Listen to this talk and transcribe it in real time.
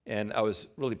and I was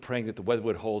really praying that the weather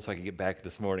would hold so I could get back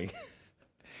this morning.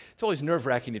 It's always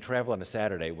nerve-wracking to travel on a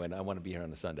Saturday when I want to be here on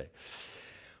a Sunday.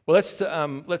 Well,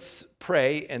 let's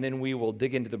pray, and then we will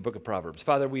dig into the book of Proverbs.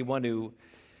 Father, we want to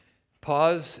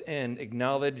pause and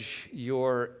acknowledge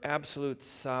your absolute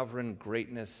sovereign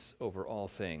greatness over all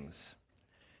things.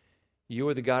 You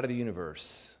are the God of the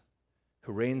universe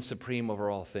who reigns supreme over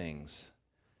all things.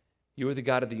 You are the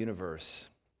God of the universe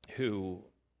who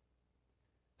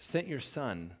sent your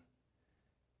Son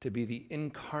to be the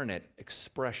incarnate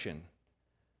expression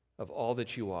of all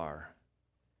that you are.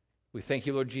 We thank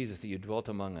you, Lord Jesus, that you dwelt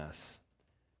among us,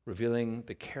 revealing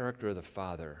the character of the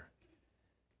Father,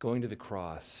 going to the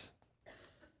cross,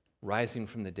 rising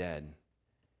from the dead.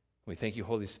 We thank you,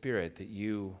 Holy Spirit, that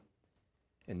you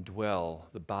indwell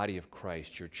the body of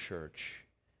Christ, your church.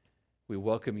 We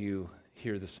welcome you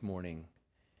here this morning.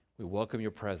 We welcome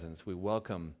your presence. We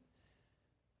welcome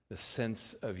the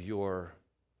sense of your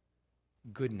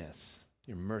goodness,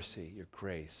 your mercy, your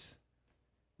grace.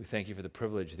 We thank you for the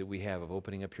privilege that we have of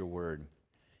opening up your word.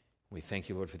 We thank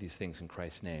you, Lord, for these things in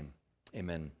Christ's name.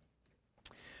 Amen.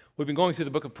 We've been going through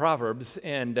the book of Proverbs,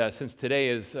 and since today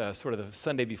is sort of the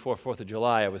Sunday before 4th of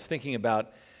July, I was thinking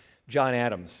about John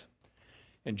Adams.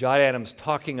 And John Adams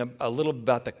talking a little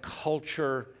about the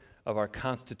culture of our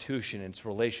Constitution and its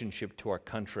relationship to our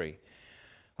country.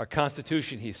 Our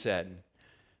Constitution, he said,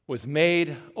 was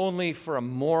made only for a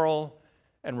moral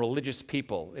and religious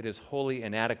people. It is wholly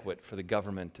inadequate for the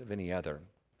government of any other.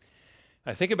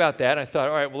 I think about that, and I thought,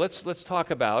 all right, well, let's talk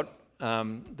about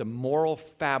the moral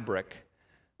fabric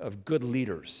of good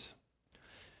leaders.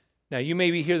 Now, you may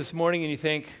be here this morning and you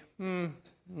think, I'm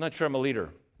not sure I'm a leader.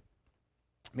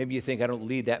 Maybe you think I don't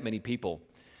lead that many people,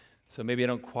 so maybe I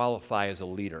don't qualify as a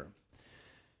leader.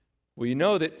 Well, you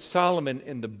know that Solomon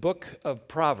in the book of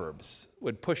Proverbs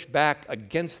would push back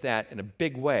against that in a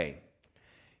big way.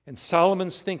 And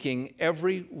Solomon's thinking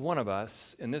every one of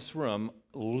us in this room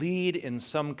lead in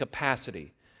some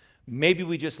capacity. Maybe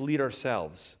we just lead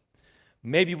ourselves.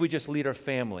 Maybe we just lead our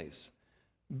families.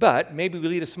 But maybe we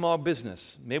lead a small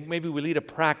business. Maybe we lead a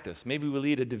practice. Maybe we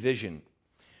lead a division.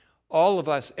 All of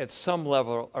us at some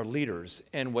level are leaders.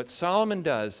 And what Solomon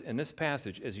does in this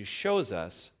passage is he shows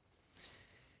us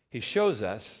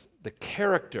the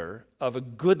character of a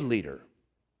good leader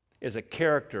is a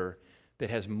character that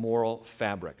has moral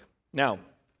fabric. Now,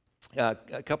 a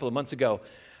couple of months ago,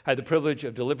 I had the privilege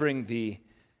of delivering the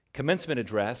commencement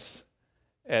address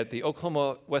at the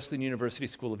Oklahoma Wesleyan University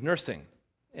School of Nursing.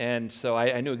 And so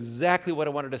I knew exactly what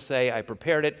I wanted to say. I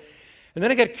prepared it. And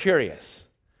then I got curious.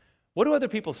 What do other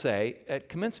people say at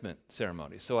commencement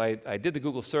ceremonies? So I did the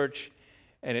Google search,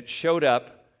 and it showed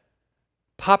up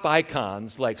pop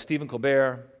icons like Stephen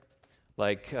Colbert,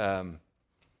 like Ellen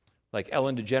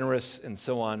DeGeneres, and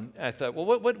so on. And I thought,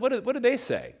 well, what do they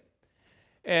say?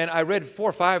 And I read 4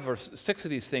 or 5 or 6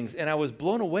 of these things, and I was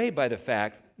blown away by the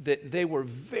fact that they were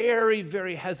very,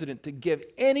 very hesitant to give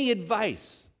any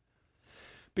advice,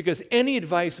 because any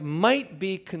advice might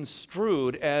be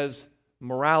construed as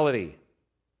morality,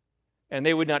 and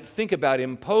they would not think about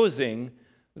imposing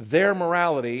their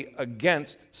morality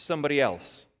against somebody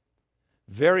else.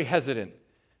 Very hesitant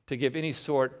to give any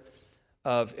sort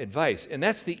of advice. And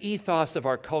that's the ethos of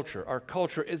our culture. Our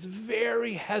culture is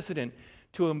very hesitant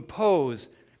to impose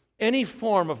any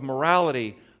form of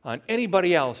morality on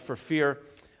anybody else for fear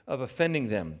of offending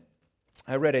them.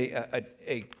 I read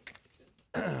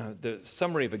the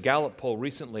summary of a Gallup poll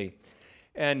recently,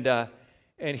 and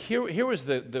here was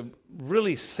the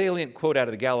really salient quote out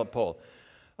of the Gallup poll.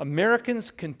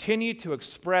 Americans continue to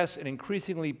express an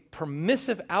increasingly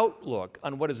permissive outlook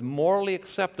on what is morally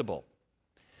acceptable.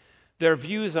 Their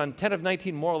views on 10 of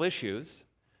 19 moral issues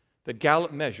that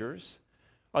Gallup measures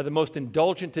are the most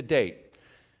indulgent to date.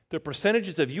 The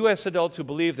percentages of U.S. adults who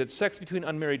believe that sex between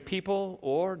unmarried people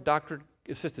or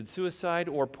doctor-assisted suicide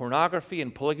or pornography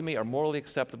and polygamy are morally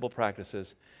acceptable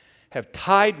practices have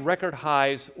tied record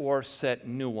highs or set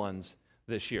new ones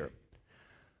this year.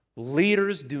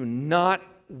 Leaders do not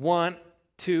want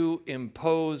to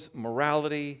impose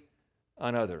morality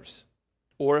on others.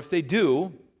 Or if they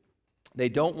do, they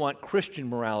don't want Christian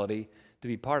morality to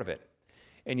be part of it.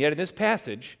 And yet in this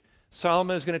passage,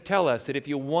 Solomon is going to tell us that if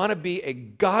you want to be a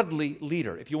godly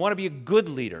leader, if you want to be a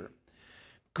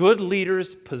good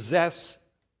leaders possess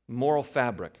moral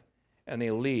fabric, and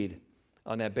they lead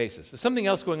on that basis. There's something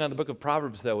else going on in the book of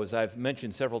Proverbs, though, as I've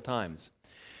mentioned several times.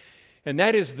 And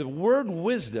that is the word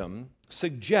wisdom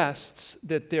suggests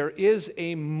that there is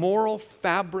a moral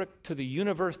fabric to the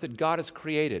universe that God has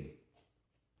created.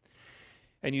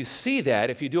 And you see that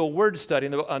if you do a word study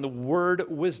on the word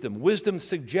wisdom. Wisdom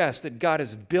suggests that God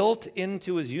has built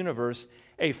into his universe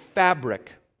a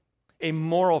fabric, a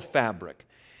moral fabric,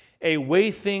 a way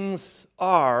things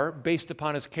are based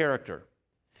upon his character.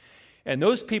 And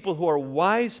those people who are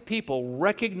wise people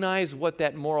recognize what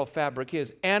that moral fabric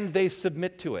is, and they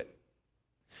submit to it.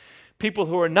 People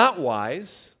who are not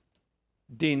wise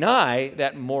deny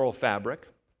that moral fabric,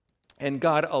 and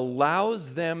God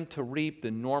allows them to reap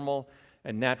the normal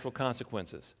and natural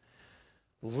consequences.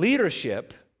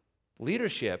 Leadership,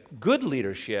 good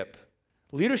leadership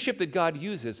that God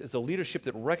uses is a leadership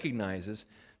that recognizes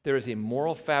there is a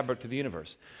moral fabric to the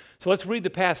universe. So let's read the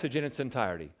passage in its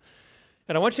entirety.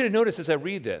 And I want you to notice as I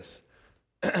read this,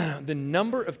 the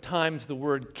number of times the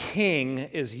word king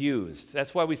is used.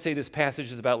 That's why we say this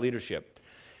passage is about leadership.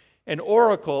 An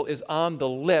oracle is on the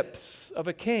lips of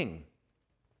a king.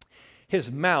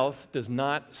 His mouth does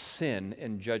not sin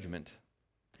in judgment.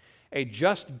 A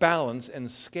just balance and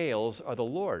scales are the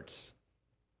Lord's,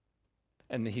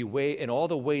 and all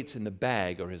the weights in the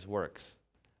bag are his work.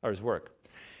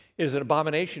 It is an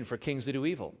abomination for kings to do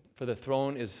evil, for the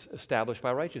throne is established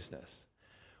by righteousness.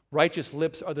 Righteous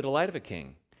lips are the delight of a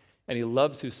king, and he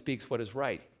loves who speaks what is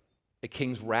right. A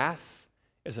king's wrath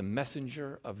is a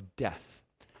messenger of death,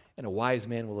 and a wise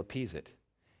man will appease it.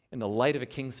 In the light of a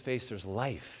king's face there's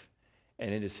life,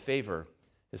 and in his favor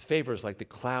is like the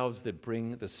clouds that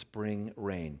bring the spring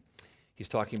rain. He's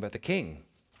talking about the king,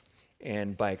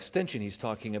 and by extension, he's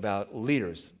talking about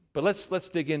leaders. But let's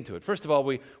dig into it. First of all,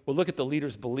 we'll look at the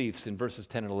leaders' beliefs in verses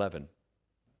 10 and 11.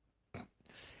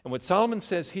 And what Solomon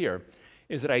says here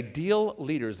is that ideal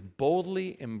leaders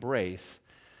boldly embrace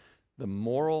the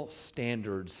moral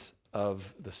standards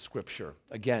of the Scripture.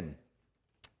 Again,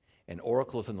 an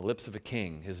oracle is on the lips of a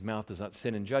king. His mouth does not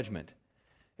sin in judgment.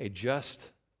 A just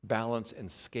balance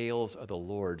and scales are the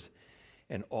Lord's,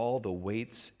 and all the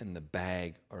weights in the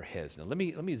bag are his. Now let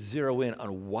me zero in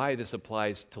on why this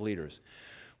applies to leaders.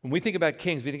 When we think about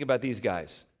kings, we think about these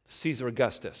guys: Caesar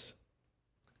Augustus,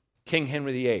 King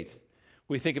Henry VIII.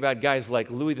 We think about guys like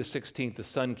Louis XVI, the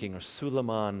Sun King, or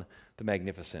Suleiman the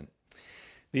Magnificent.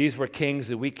 These were kings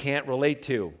that we can't relate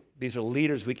to. These are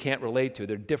leaders we can't relate to.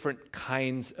 They're different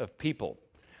kinds of people.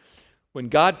 When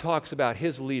God talks about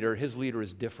his leader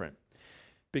is different,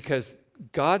 because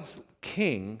God's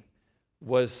king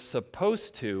was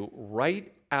supposed to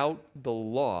write out the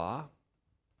law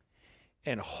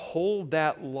and hold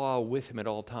that law with him at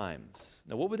all times.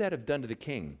 Now, what would that have done to the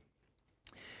king?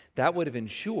 That would have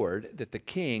ensured that the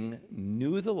king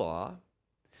knew the law.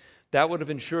 That would have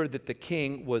ensured that the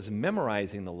king was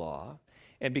memorizing the law.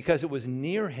 And because it was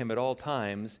near him at all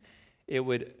times, it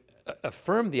would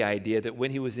affirm the idea that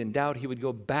when he was in doubt, he would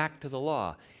go back to the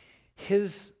law.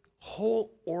 His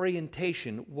whole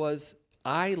orientation was,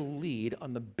 I lead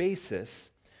on the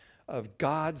basis of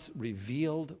God's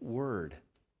revealed word.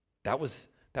 That was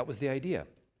the idea.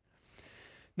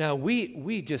 Now,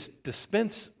 we just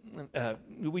dispense,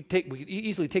 we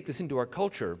easily take this into our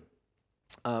culture,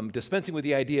 dispensing with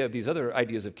the idea of these other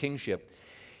ideas of kingship.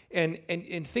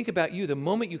 And think about you. The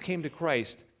moment you came to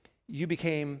Christ, you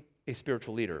became a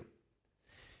spiritual leader.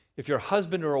 If you're a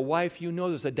husband or a wife, you know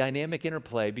there's a dynamic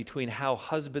interplay between how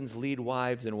husbands lead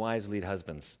wives and wives lead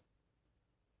husbands.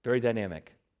 Very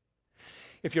dynamic.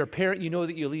 If you're a parent, you know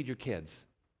that you lead your kids.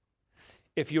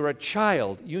 If you're a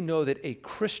child, you know that a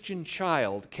Christian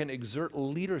child can exert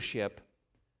leadership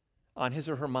on his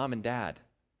or her mom and dad.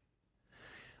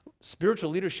 Spiritual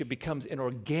leadership becomes an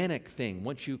organic thing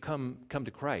once you come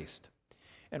to Christ.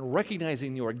 And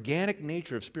recognizing the organic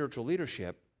nature of spiritual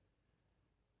leadership,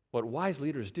 what wise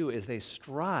leaders do is they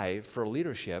strive for a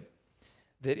leadership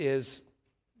that is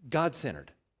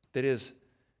God-centered, that is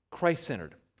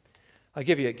Christ-centered. I'll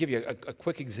give you a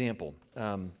quick example.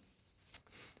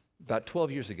 About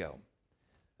 12 years ago,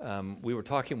 we were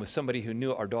talking with somebody who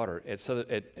knew our daughter at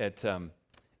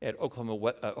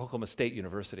Oklahoma State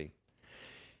University.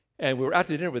 And we were out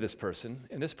to dinner with this person,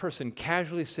 and this person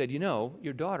casually said, "You know,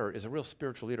 your daughter is a real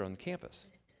spiritual leader on campus."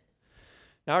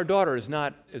 Now, our daughter is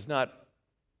not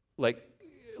like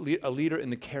a leader in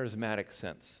the charismatic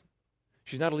sense.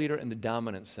 She's not a leader in the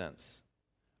dominant sense.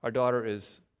 Our daughter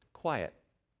is quiet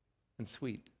and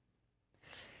sweet.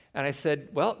 And I said,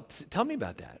 "Well, tell me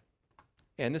about that."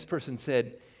 And this person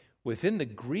said, within the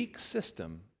Greek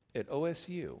system at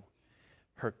OSU,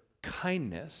 her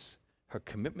kindness, her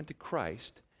commitment to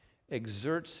Christ,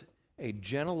 exerts a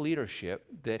gentle leadership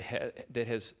that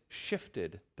has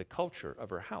shifted the culture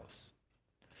of her house.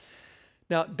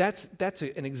 Now, that's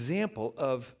an example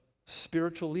of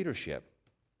spiritual leadership.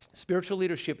 Spiritual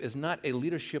leadership is not a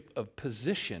leadership of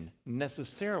position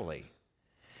necessarily.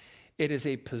 It is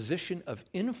a position of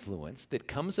influence that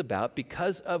comes about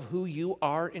because of who you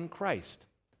are in Christ.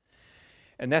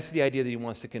 And that's the idea that he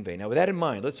wants to convey. Now, with that in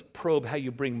mind, let's probe how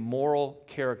you bring moral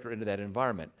character into that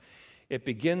environment. It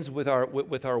begins with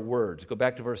our words. Go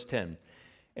back to verse 10.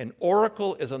 An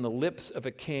oracle is on the lips of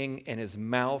a king, and his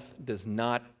mouth does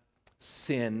not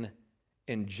sin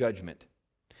in judgment.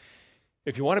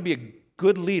 If you want to be a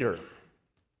good leader,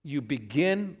 you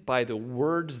begin by the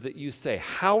words that you say.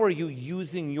 How are you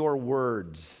using your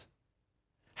words?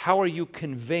 How are you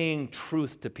conveying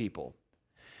truth to people?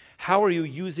 How are you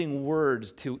using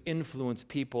words to influence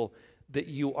people that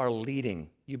you are leading?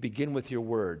 You begin with your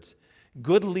words.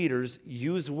 Good leaders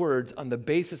use words on the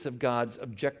basis of God's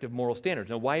objective moral standards.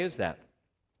 Now, why is that?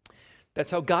 That's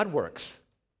how God works.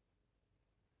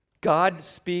 God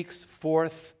speaks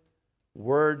forth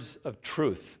words of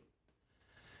truth.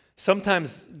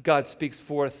 Sometimes God speaks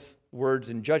forth words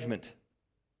in judgment.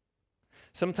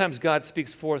 Sometimes God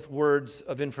speaks forth words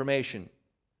of information.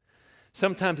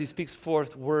 Sometimes he speaks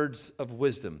forth words of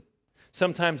wisdom.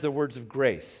 Sometimes they're words of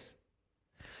grace.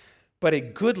 But a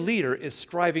good leader is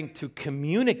striving to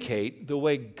communicate the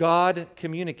way God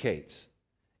communicates.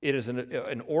 It is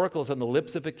an oracle is on the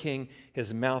lips of a king.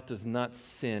 His mouth does not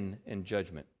sin in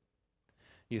judgment.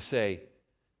 You say,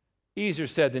 easier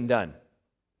said than done.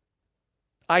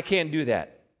 I can't do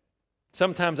that.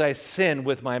 Sometimes I sin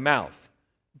with my mouth.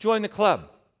 Join the club.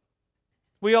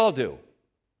 We all do.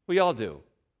 We all do.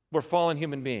 We're fallen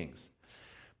human beings.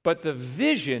 But the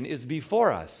vision is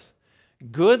before us.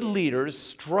 Good leaders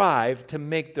strive to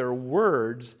make their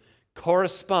words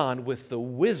correspond with the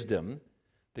wisdom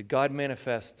that God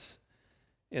manifests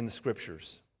in the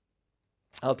Scriptures.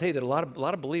 I'll tell you that a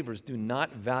lot of believers do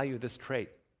not value this trait.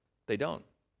 They don't.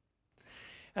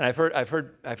 And I've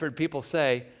heard people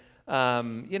say,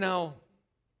 sometimes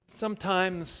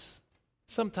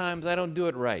I don't do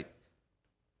it right.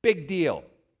 Big deal.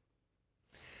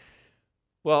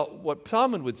 Well, what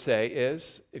Solomon would say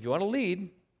is, if you want to lead,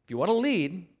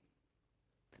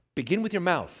 begin with your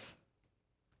mouth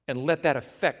and let that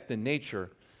affect the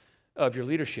nature of your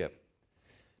leadership.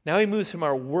 Now he moves from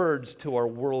our words to our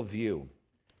worldview.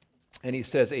 And he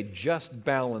says, a just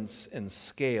balance and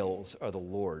scales are the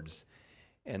Lord's,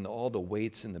 and all the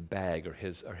weights in the bag are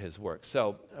his work.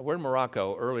 So we're in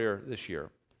Morocco earlier this year,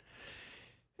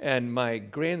 and my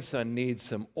grandson needs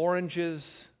some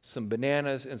oranges, some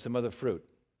bananas, and some other fruit.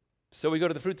 So we go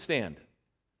to the fruit stand.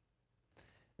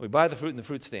 We buy the fruit in the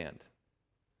fruit stand.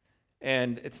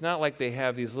 And it's not like they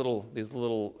have these little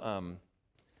when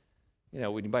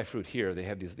you buy fruit here, they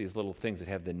have these little things that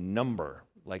have the number,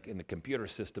 like in the computer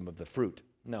system of the fruit.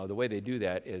 No, the way they do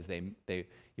that is you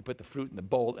put the fruit in the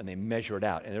bowl and they measure it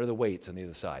out, and there are the weights on the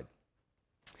other side.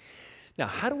 Now,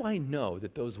 how do I know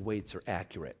that those weights are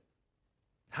accurate?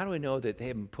 How do I know that they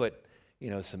haven't put,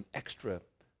 they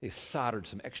soldered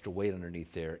some extra weight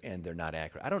underneath there and they're not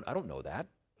accurate? I don't know that.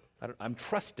 I'm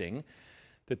trusting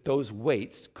that those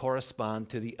weights correspond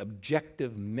to the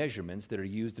objective measurements that are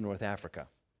used in North Africa,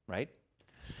 right?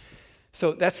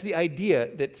 So that's the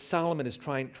idea that Solomon is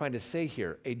trying to say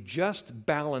here. A just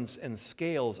balance and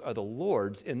scales are the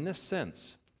Lord's in this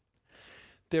sense.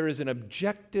 There is an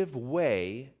objective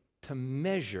way to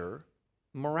measure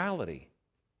morality.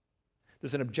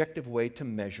 There's an objective way to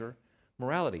measure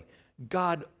morality.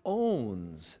 God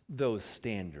owns those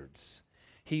standards.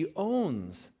 He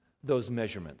owns those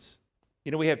measurements.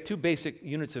 We have two basic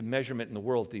units of measurement in the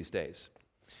world these days.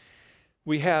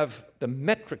 We have the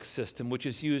metric system, which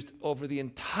is used over the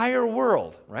entire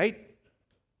world, right?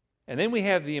 And then we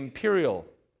have the imperial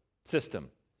system,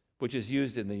 which is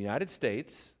used in the United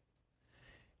States,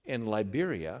 in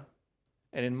Liberia,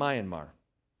 and in Myanmar.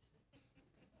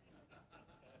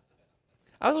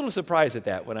 I was a little surprised at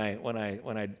that when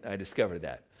I discovered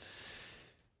that.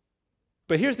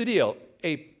 But here's the deal.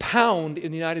 A pound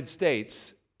in the United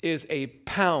States is a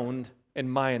pound in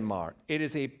Myanmar. It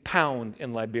is a pound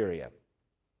in Liberia.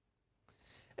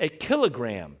 A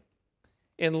kilogram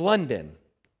in London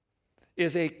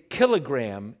is a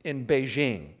kilogram in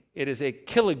Beijing. It is a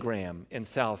kilogram in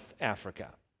South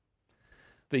Africa.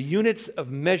 The units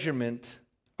of measurement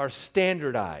are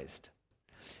standardized.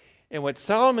 And what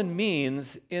Solomon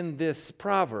means in this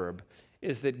proverb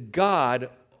is that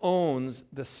God owns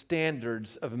the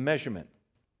standards of measurement.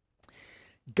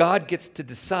 God gets to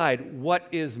decide what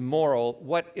is moral,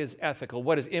 what is ethical,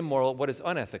 what is immoral, what is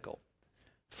unethical.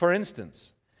 For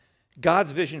instance,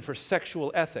 God's vision for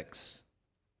sexual ethics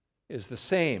is the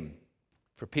same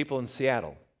for people in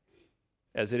Seattle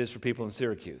as it is for people in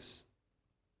Syracuse,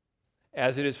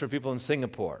 as it is for people in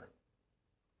Singapore,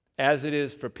 as it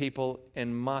is for people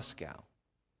in Moscow.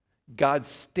 God's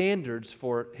standards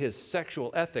for his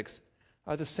sexual ethics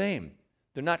are the same.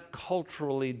 They're not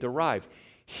culturally derived.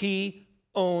 He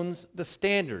owns the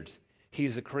standards.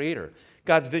 He's the creator.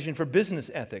 God's vision for business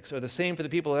ethics are the same for the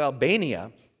people of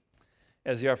Albania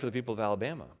as they are for the people of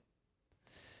Alabama.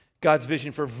 God's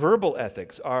vision for verbal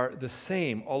ethics are the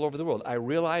same all over the world. I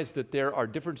realize that there are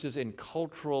differences in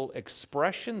cultural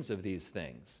expressions of these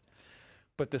things,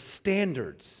 but the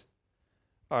standards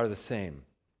are the same.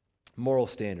 Moral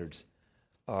standards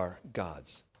are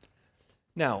God's.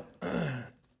 Now,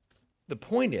 the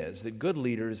point is that good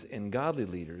leaders and godly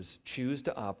leaders choose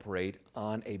to operate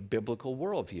on a biblical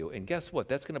worldview. And guess what?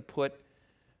 That's going to put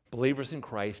believers in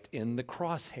Christ in the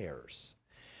crosshairs.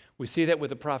 We see that with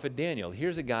the prophet Daniel.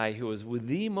 Here's a guy who was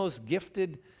the most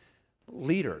gifted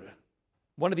leader,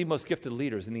 one of the most gifted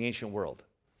leaders in the ancient world.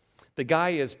 The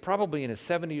guy is probably in his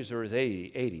 70s or his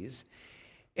 80s,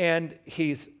 and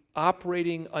he's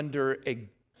operating under a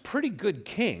pretty good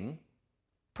king,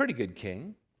 but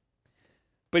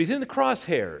he's in the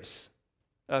crosshairs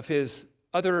of his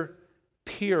other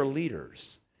peer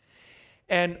leaders.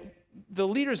 And the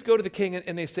leaders go to the king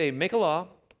and they say, make a law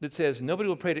that says nobody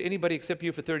will pray to anybody except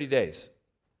you for 30 days.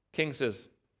 King says,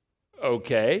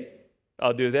 okay,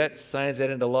 I'll do that, signs that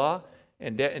into law.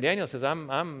 And Daniel says, I'm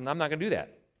not going to do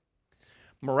that.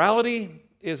 Morality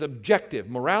is objective.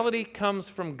 Morality comes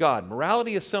from God.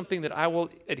 Morality is something that I will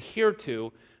adhere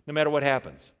to no matter what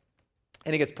happens.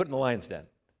 And he gets put in the lion's den.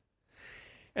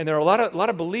 And there are a lot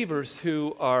of believers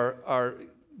who are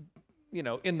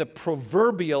in the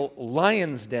proverbial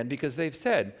lion's den because they've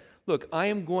said, look, I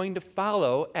am going to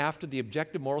follow after the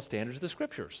objective moral standards of the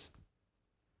Scriptures.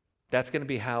 That's going to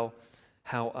be how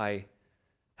I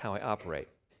operate.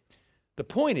 The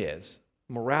point is,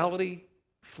 morality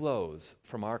flows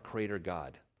from our Creator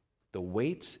God. The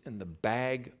weights in the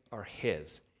bag are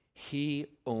His. He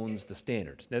owns the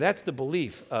standards. Now, that's the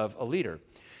belief of a leader.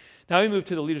 Now we move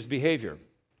to the leader's behavior.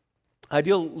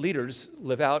 Ideal leaders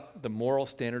live out the moral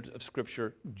standards of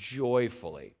Scripture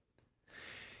joyfully.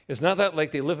 It's not that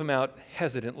like they live them out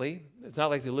hesitantly. It's not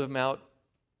like they live them out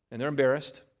and they're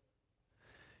embarrassed.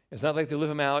 It's not like they live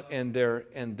them out and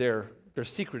they're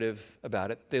secretive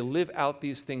about it. They live out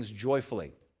these things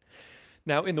joyfully.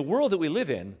 Now, in the world that we live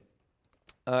in,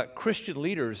 Christian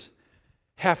leaders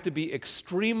have to be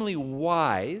extremely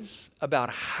wise about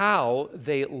how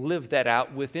they live that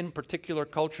out within particular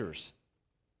cultures.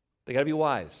 They got to be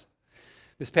wise.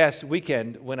 This past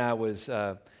weekend, when I was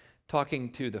talking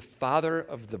to the father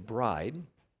of the bride,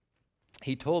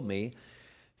 he told me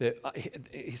that,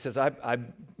 he says,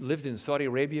 I've lived in Saudi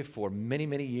Arabia for many,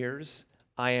 many years.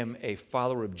 I am a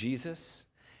follower of Jesus.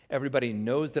 Everybody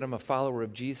knows that I'm a follower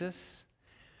of Jesus,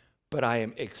 but I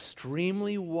am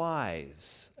extremely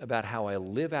wise about how I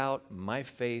live out my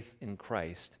faith in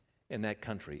Christ in that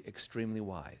country. Extremely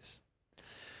wise.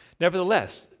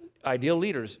 Nevertheless, ideal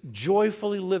leaders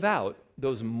joyfully live out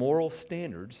those moral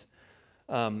standards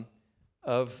of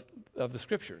the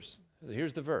Scriptures.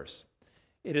 Here's the verse.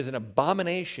 It is an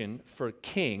abomination for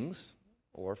kings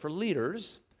or for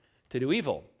leaders to do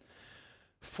evil.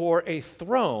 For a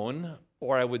throne,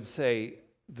 or I would say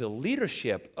the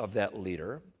leadership of that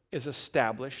leader, is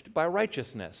established by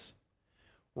righteousness.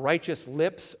 Righteous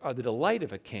lips are the delight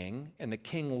of a king, and the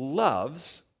king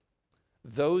loves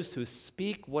those who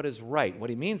speak what is right. What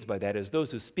he means by that is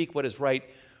those who speak what is right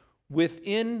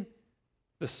within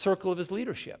the circle of his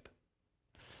leadership.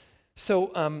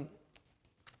 So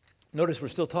notice we're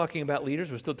still talking about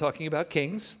leaders. We're still talking about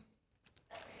kings.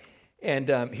 And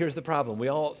here's the problem. We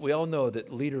all know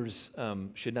that leaders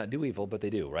should not do evil, but they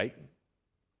do, right?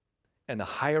 And the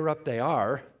higher up they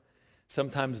are,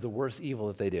 sometimes the worse evil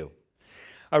that they do.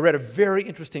 I read a very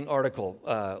interesting article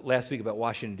last week about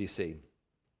Washington, D.C.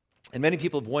 And many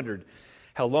people have wondered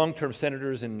how long-term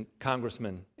senators and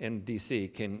congressmen in D.C.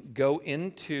 can go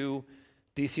into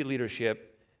D.C.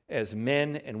 leadership as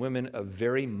men and women of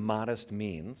very modest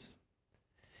means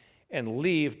and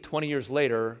leave 20 years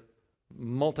later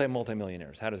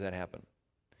multi-millionaires. How does that happen?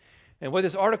 And what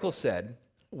this article said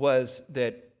was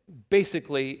that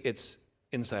basically it's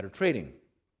insider trading.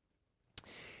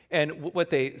 And what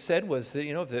they said was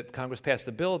that, that Congress passed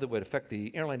a bill that would affect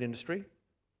the airline industry,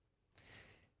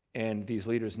 and these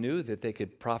leaders knew that they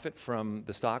could profit from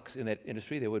the stocks in that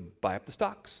industry, they would buy up the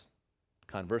stocks.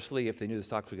 Conversely, if they knew the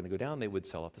stocks were going to go down, they would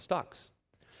sell off the stocks.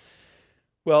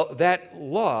 Well, that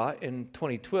law in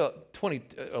 2012,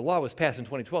 a law was passed in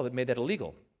 2012 that made that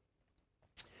illegal.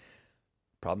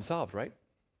 Problem solved, right?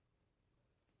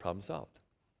 Problem solved.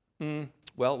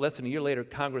 Well, less than a year later,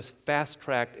 Congress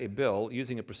fast-tracked a bill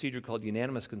using a procedure called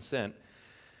unanimous consent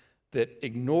that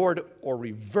ignored or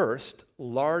reversed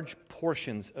large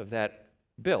portions of that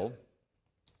bill,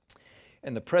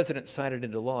 and the president signed it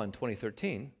into law in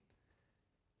 2013,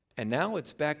 and now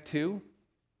it's back to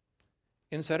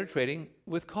insider trading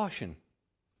with caution.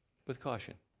 With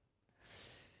caution.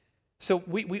 So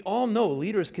we all know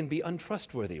leaders can be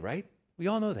untrustworthy, right? We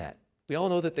all know that. We all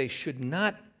know that they should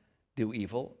not do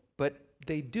evil, but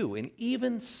they do. And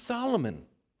even Solomon,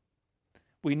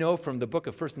 we know from the book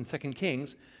of 1st and 2nd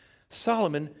Kings,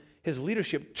 Solomon, his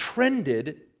leadership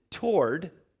trended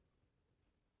toward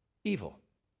evil.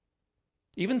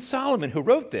 Even Solomon, who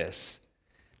wrote this,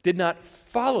 did not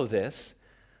follow this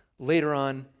later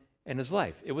on in his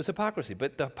life. It was hypocrisy,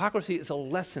 but the hypocrisy is a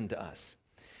lesson to us.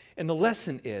 And the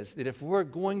lesson is that if we're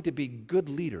going to be good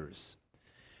leaders,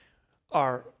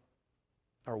 our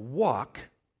walk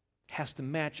has to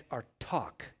match our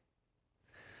talk.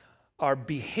 Our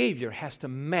behavior has to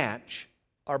match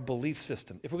our belief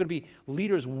system. If we're going to be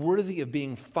leaders worthy of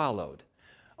being followed,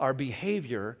 our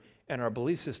behavior and our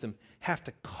belief system have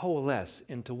to coalesce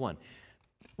into one.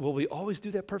 Will we always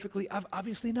do that perfectly?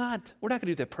 Obviously not. We're not going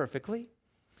to do that perfectly.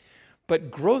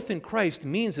 But growth in Christ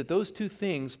means that those two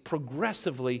things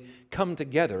progressively come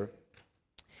together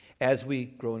as we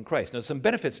grow in Christ. Now, some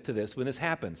benefits to this when this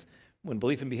happens, when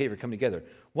belief and behavior come together.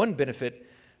 One benefit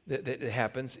that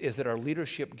happens is that our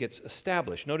leadership gets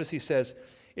established. Notice he says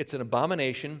it's an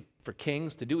abomination for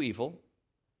kings to do evil,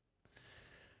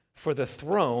 for the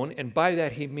throne, and by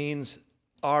that he means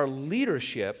our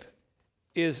leadership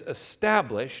is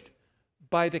established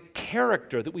by the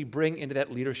character that we bring into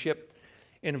that leadership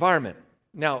environment.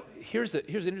 Now, here's an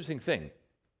interesting thing.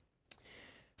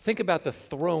 Think about the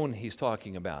throne he's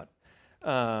talking about.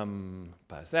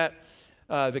 Past that.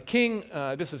 The king,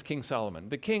 this is King Solomon.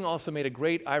 The king also made a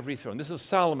great ivory throne. This is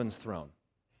Solomon's throne.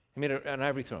 He made an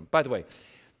ivory throne. By the way,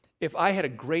 if I had a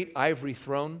great ivory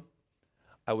throne,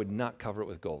 I would not cover it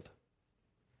with gold.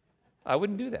 I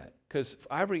wouldn't do that because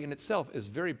ivory in itself is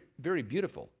very, very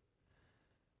beautiful.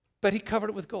 But he covered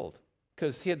it with gold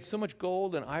because he had so much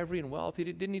gold and ivory and wealth, he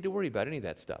didn't need to worry about any of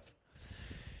that stuff.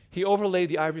 He overlaid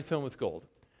the ivory throne with gold.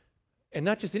 And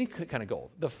not just any kind of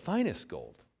gold, the finest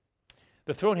gold.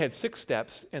 The throne had 6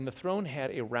 steps, and the throne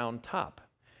had a round top.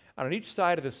 And on each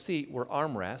side of the seat were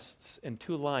armrests and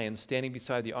 2 lions standing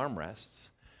beside the armrests,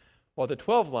 while the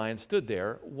 12 lions stood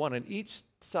there, one on each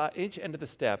end of the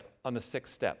step on the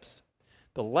 6 steps.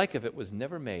 The like of it was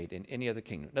never made in any other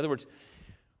kingdom. In other words,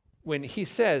 when he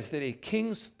says that a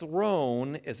king's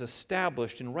throne is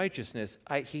established in righteousness,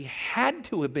 he had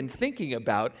to have been thinking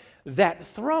about that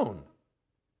throne.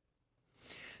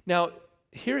 Now,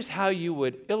 here's how you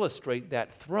would illustrate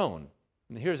that throne.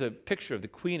 And here's a picture of the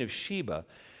Queen of Sheba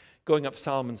going up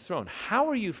Solomon's throne. How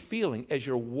are you feeling as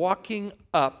you're walking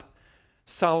up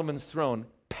Solomon's throne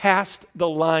past the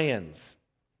lions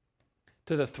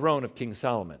to the throne of King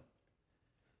Solomon?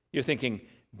 You're thinking,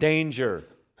 danger,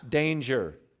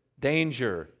 danger,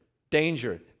 danger,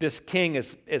 danger. This king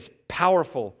is as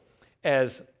powerful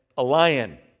as a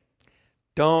lion.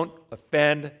 Don't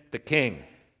offend the king.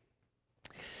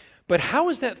 But how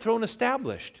was that throne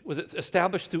established? Was it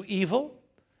established through evil?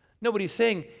 Nobody's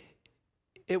saying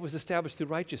it was established through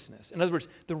righteousness. In other words,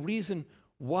 the reason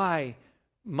why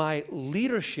my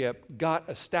leadership got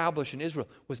established in Israel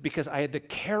was because I had the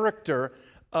character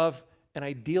of an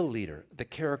ideal leader, the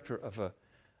character of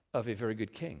a very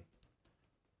good king.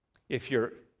 If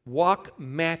your walk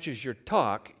matches your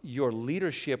talk, your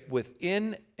leadership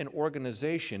within an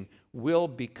organization will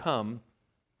become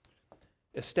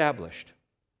established.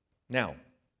 Now,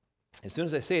 as soon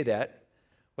as I say that,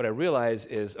 what I realize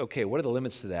is, okay, what are the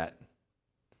limits to that?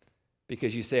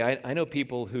 Because you say, I know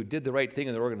people who did the right thing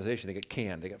in their organization, they get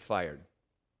canned, they get fired.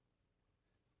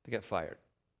 They get fired.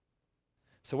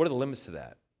 So what are the limits to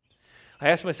that? I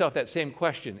asked myself that same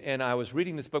question, and I was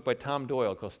reading this book by Tom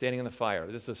Doyle called Standing in the Fire.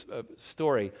 This is a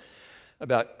story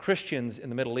about Christians in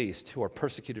the Middle East who are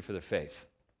persecuted for their faith.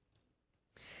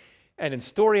 And in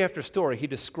story after story, he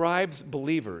describes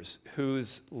believers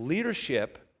whose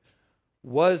leadership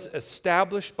was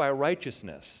established by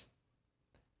righteousness,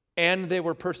 and they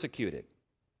were persecuted.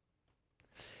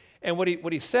 And what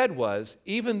he said was,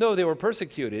 even though they were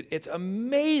persecuted, it's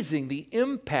amazing the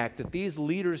impact that these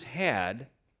leaders had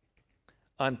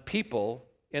on people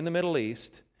in the Middle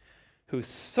East who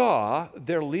saw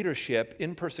their leadership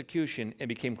in persecution and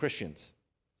became Christians.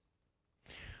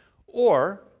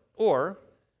 Or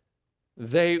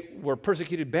they were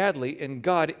persecuted badly, and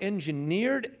God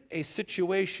engineered a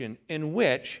situation in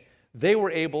which they were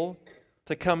able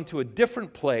to come to a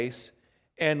different place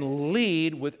and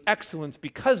lead with excellence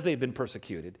because they've been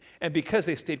persecuted and because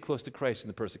they stayed close to Christ in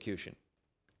the persecution.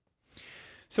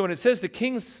 So when it says the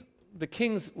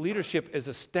king's leadership is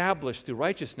established through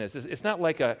righteousness, it's not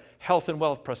like a health and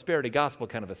wealth prosperity gospel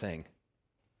kind of a thing.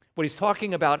 What he's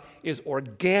talking about is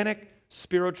organic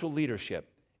spiritual leadership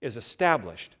is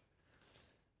established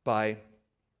by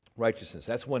righteousness.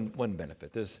 That's one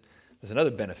benefit. There's another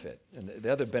benefit, and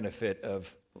the other benefit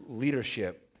of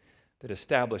leadership that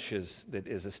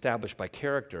is established by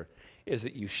character is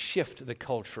that you shift the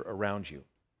culture around you.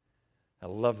 I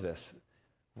love this.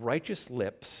 Righteous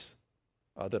lips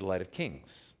are the delight of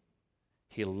kings.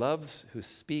 He loves who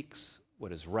speaks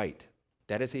what is right.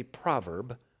 That is a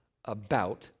proverb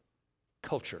about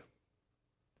culture.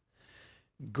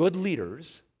 Good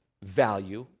leaders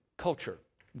value culture.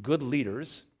 Good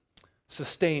leaders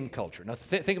sustain culture. Now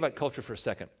think about culture for a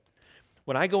second.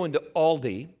 When I go into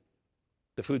Aldi,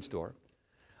 the food store,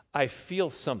 I feel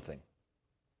something.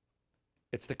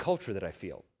 It's the culture that I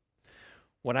feel.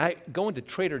 When I go into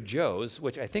Trader Joe's,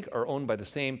 which I think are owned by the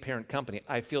same parent company,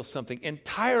 I feel something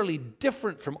entirely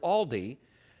different from Aldi,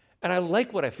 and I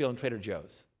like what I feel in Trader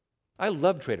Joe's. I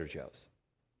love Trader Joe's.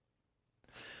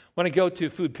 When I go to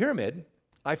Food Pyramid,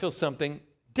 I feel something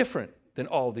different than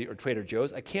Aldi or Trader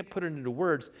Joe's. I can't put it into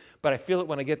words, but I feel it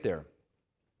when I get there.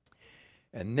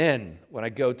 And then when I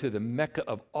go to the mecca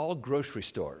of all grocery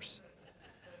stores,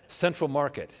 Central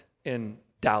Market in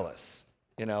Dallas,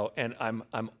 and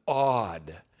I'm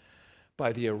awed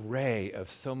by the array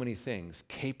of so many things,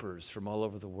 capers from all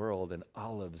over the world and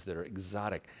olives that are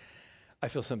exotic. I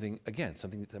feel something a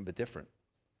bit different.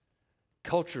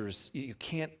 Cultures, you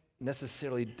can't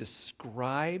necessarily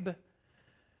describe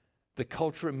the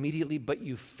culture immediately, but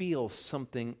you feel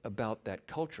something about that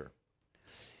culture.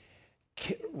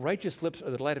 Righteous lips are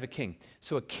the delight of a king.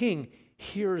 So a king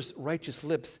hears righteous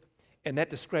lips, and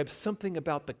that describes something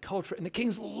about the culture. And the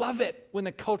kings love it when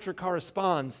the culture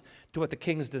corresponds to what the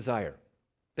kings desire.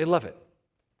 They love it.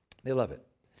 They love it.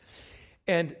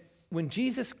 And when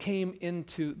Jesus came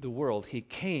into the world, he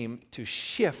came to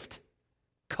shift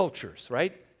cultures,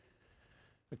 right?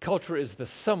 The culture is the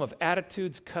sum of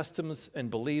attitudes, customs, and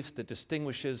beliefs that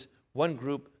distinguishes one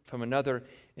group from another.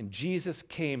 And Jesus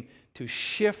came to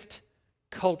shift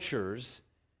cultures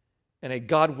in a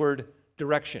Godward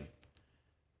direction.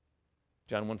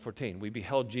 John 1:14, we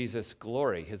beheld Jesus'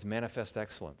 glory, his manifest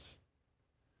excellence.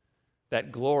 That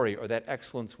glory or that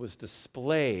excellence was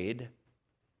displayed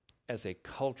as a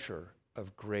culture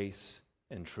of grace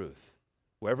and truth.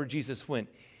 Wherever Jesus went,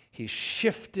 he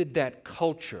shifted that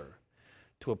culture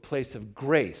to a place of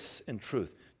grace and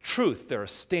truth. Truth, there are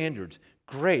standards.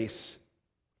 Grace,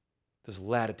 there's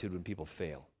latitude when people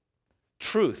fail.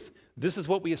 Truth, this is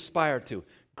what we aspire to.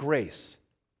 Grace,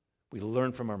 we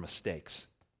learn from our mistakes.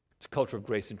 It's a culture of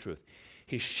grace and truth.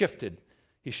 He shifted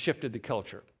the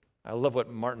culture. I love what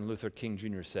Martin Luther King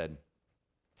Jr. said.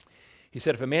 He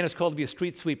said, if a man is called to be a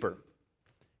street sweeper,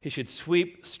 he should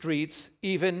sweep streets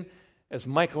even as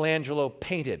Michelangelo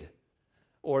painted,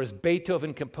 or as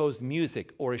Beethoven composed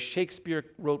music, or as Shakespeare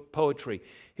wrote poetry.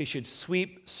 He should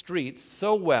sweep streets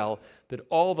so well that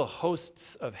all the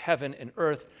hosts of heaven and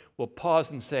earth will pause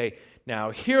and say,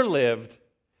 now here lived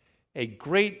a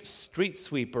great street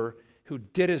sweeper who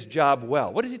did his job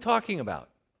well. What is he talking about?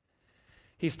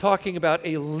 He's talking about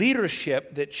a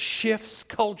leadership that shifts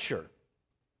culture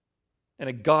in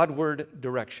a Godward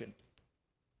direction.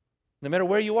 No matter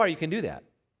where you are, you can do that.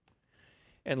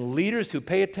 And leaders who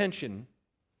pay attention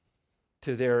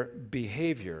to their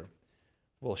behavior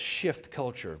will shift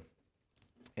culture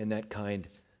in that kind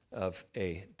of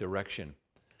a direction.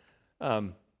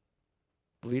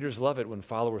 Leaders love it when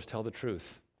followers tell the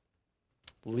truth.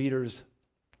 Leaders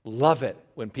love it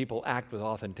when people act with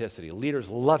authenticity. Leaders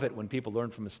love it when people learn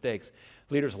from mistakes.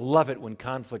 Leaders love it when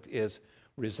conflict is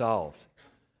resolved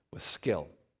with skill.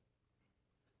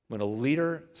 When a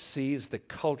leader sees the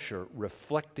culture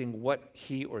reflecting what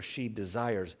he or she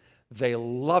desires, they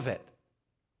love it.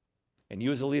 And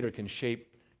you as a leader can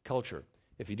shape culture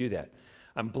if you do that.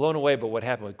 I'm blown away by what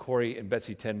happened with Corrie and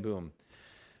Betsy ten Boom.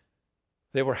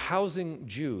 They were housing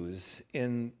Jews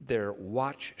in their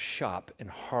watch shop in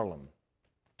Harlem.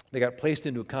 They got placed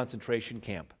into a concentration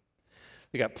camp.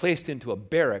 They got placed into a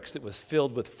barracks that was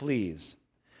filled with fleas.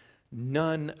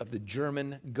 None of the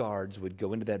German guards would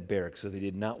go into that barracks, so they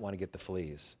did not want to get the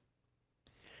fleas.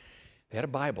 They had a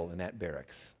Bible in that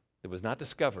barracks that was not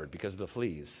discovered because of the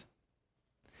fleas.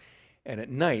 And at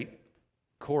night,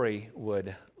 Corrie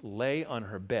would lay on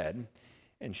her bed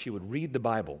and she would read the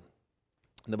Bible.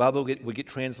 And the Bible would get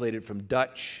translated from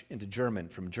Dutch into German,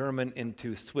 from German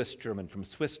into Swiss German, from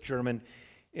Swiss German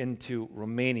into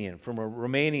Romanian, from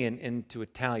Romanian into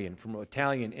Italian, from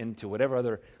Italian into whatever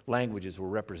other languages were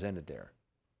represented there.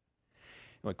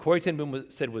 what Corrie ten Boom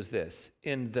said was this: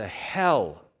 in the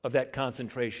hell of that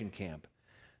concentration camp,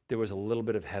 there was a little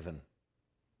bit of heaven,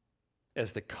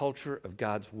 as the culture of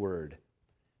God's word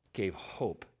gave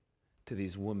hope to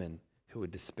these women who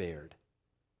had despaired.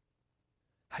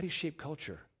 How do you shape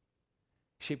culture?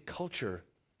 Shape culture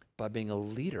by being a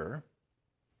leader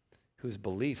whose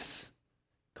beliefs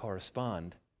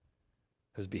correspond,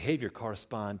 whose behavior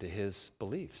correspond to his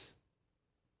beliefs.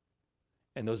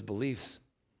 And those beliefs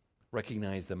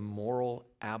recognize the moral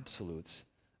absolutes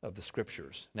of the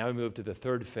scriptures. Now we move to the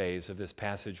third phase of this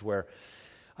passage, where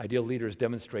ideal leaders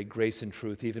demonstrate grace and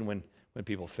truth even when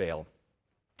people fail.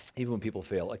 Even when people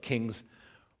fail. A king's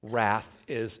wrath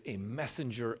is a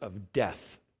messenger of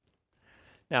death.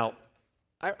 Now,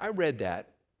 I read that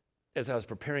as I was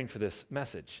preparing for this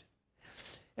message.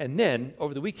 And then,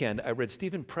 over the weekend, I read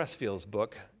Stephen Pressfield's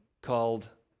book called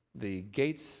The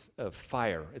Gates of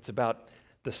Fire. It's about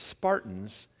the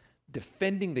Spartans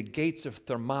defending the gates of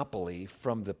Thermopylae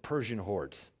from the Persian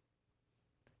hordes.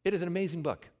 It is an amazing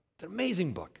book. It's an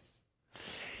amazing book.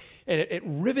 And it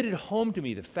riveted home to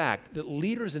me the fact that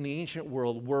leaders in the ancient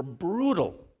world were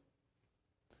brutal.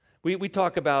 We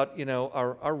talk about,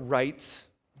 our rights.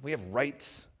 We have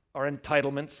rights, our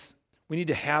entitlements. We need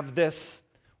to have this.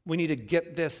 We need to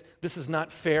get this. This is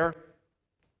not fair.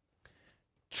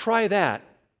 Try that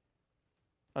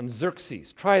on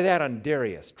Xerxes. Try that on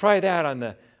Darius. Try that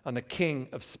on the king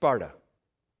of Sparta.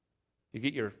 You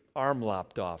get your arm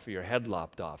lopped off or your head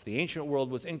lopped off. The ancient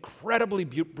world was incredibly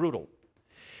brutal.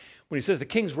 When he says the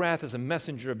king's wrath is a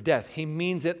messenger of death, he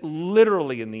means it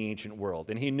literally in the ancient world.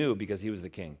 And he knew, because he was the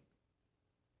king.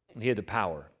 And he had the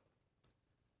power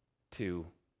to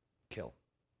kill.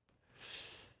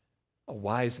 A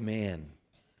wise man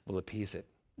will appease it,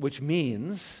 which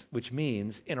means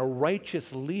in a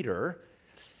righteous leader,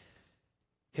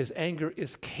 his anger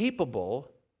is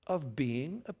capable of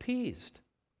being appeased.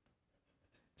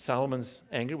 Solomon's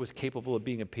anger was capable of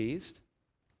being appeased,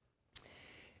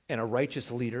 and a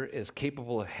righteous leader is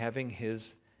capable of having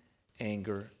his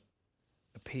anger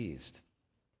appeased.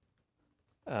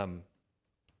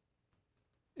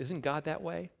 Isn't God that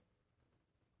way?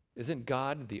 Isn't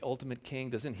God the ultimate king?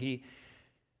 Doesn't he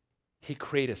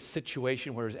create a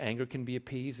situation where his anger can be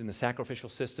appeased? In the sacrificial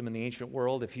system in the ancient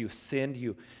world, if you sinned,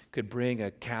 you could bring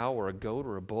a cow or a goat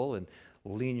or a bull and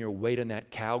lean your weight on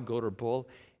that cow, goat, or bull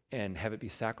and have it be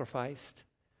sacrificed.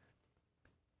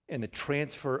 And the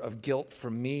transfer of guilt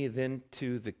from me then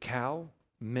to the cow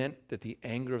meant that the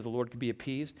anger of the Lord could be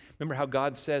appeased. Remember how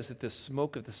God says that the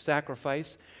smoke of the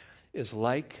sacrifice is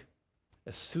like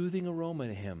a soothing aroma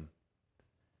to him,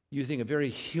 using a very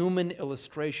human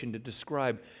illustration to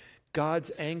describe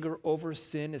God's anger over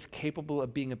sin is capable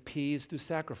of being appeased through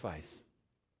sacrifice.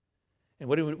 And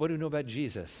what do we know about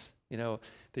Jesus?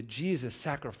 That Jesus'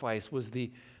 sacrifice was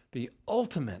the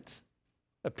ultimate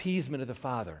appeasement of the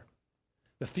Father.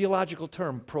 The theological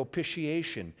term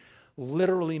propitiation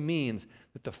literally means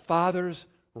that the Father's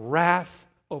wrath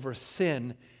over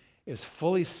sin is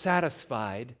fully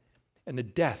satisfied in the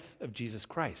death of Jesus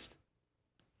Christ.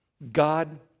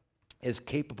 God is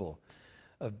capable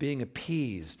of being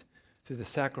appeased through the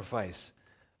sacrifice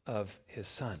of his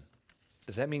Son.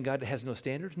 Does that mean God has no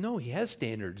standards? No, he has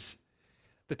standards.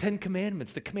 The 10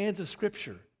 Commandments, the commands of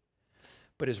Scripture.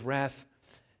 But his wrath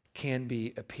can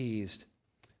be appeased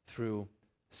through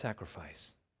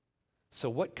sacrifice. So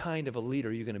what kind of a leader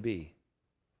are you going to be?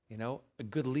 A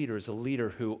good leader is a leader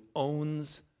who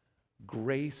owns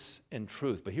grace and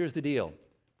truth. But here's the deal.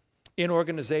 In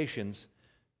organizations,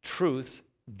 truth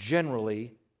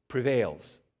generally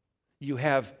prevails. You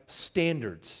have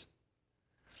standards.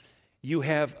 You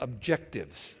have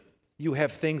objectives. You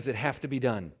have things that have to be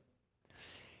done.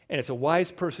 And it's a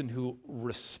wise person who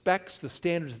respects the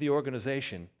standards of the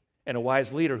organization and a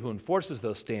wise leader who enforces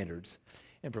those standards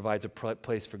and provides a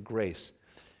place for grace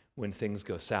when things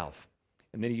go south.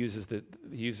 And then he uses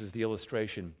the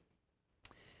illustration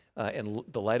in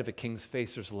the light of a king's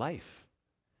face, there's life.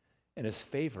 And his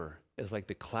favor is like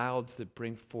the clouds that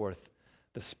bring forth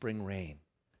the spring rain.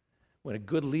 When a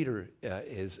good leader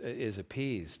is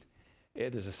appeased,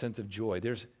 there's a sense of joy.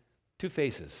 There's two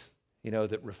faces,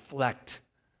 that reflect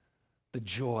the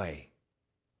joy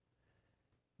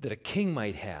that a king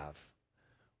might have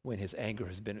when his anger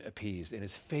has been appeased and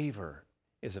his favor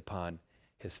is upon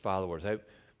his followers.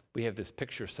 We have this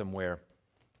picture somewhere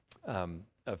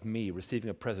of me receiving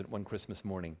a present one Christmas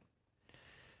morning.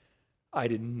 I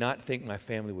did not think my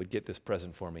family would get this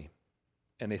present for me,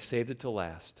 and they saved it till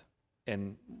last.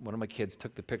 And one of my kids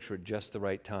took the picture at just the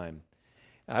right time.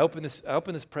 I opened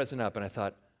this present up, and I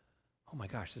thought, oh my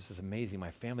gosh, this is amazing.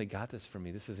 My family got this for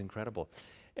me. This is incredible.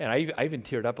 And I even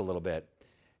teared up a little bit.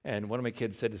 And one of my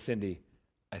kids said to Cindy,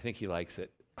 I think he likes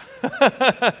it.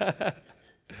 I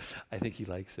think he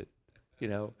likes it. You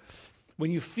know,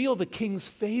 when you feel the king's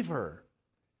favor,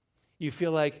 you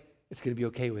feel like it's going to be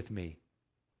okay with me.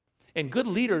 And good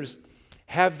leaders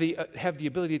have the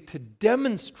ability to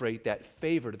demonstrate that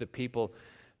favor to the people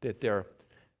that they're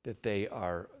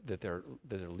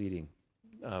leading.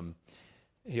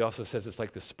 He also says it's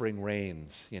like the spring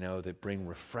rains, you know, that bring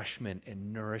refreshment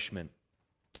and nourishment.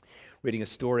 Reading a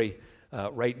story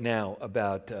right now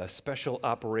about a special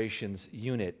operations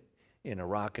unit in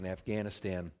Iraq and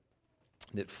Afghanistan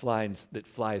that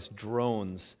flies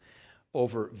drones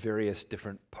over various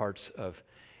different parts of.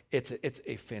 It's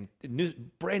a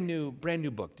brand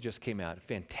new book that just came out. A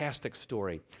fantastic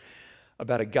story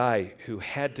about a guy who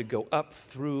had to go up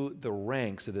through the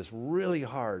ranks of this really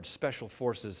hard special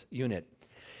forces unit.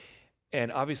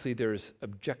 And obviously there's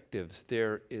objectives,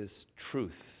 there is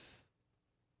truth,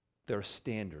 there are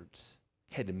standards.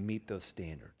 He had to meet those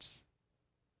standards.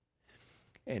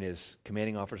 And his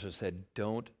commanding officer said,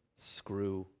 don't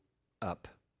screw up.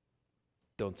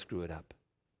 Don't screw it up.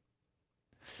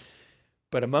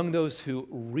 But among those who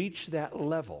reached that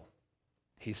level,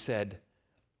 he said,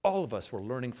 all of us were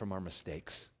learning from our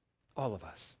mistakes. All of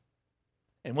us.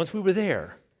 And once we were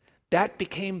there, that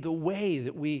became the way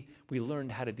that we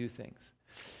learned how to do things.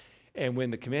 And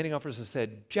when the commanding officer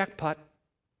said, jackpot,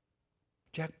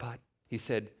 he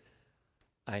said,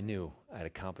 I knew I'd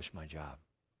accomplished my job.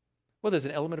 Well, there's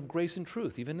an element of grace and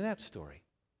truth even in that story.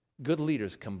 Good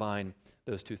leaders combine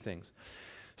those two things.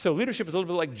 So leadership is a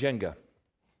little bit like Jenga.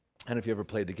 I don't know if you ever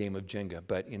played the game of Jenga,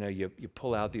 but you know, you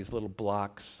pull out these little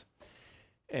blocks,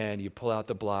 and you pull out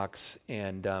the blocks,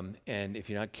 and if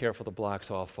you're not careful, the blocks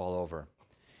all fall over.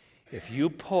 If you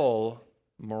pull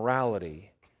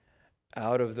morality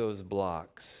out of those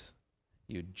blocks,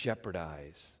 you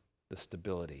jeopardize the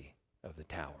stability of the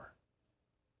tower.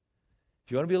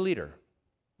 If you want to be a leader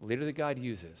that God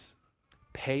uses,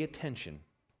 pay attention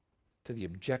to the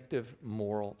objective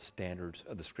moral standards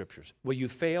of the Scriptures. Will you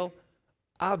fail?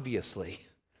 Obviously.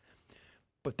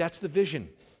 But that's the vision.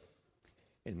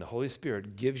 And the Holy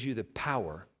Spirit gives you the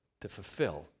power to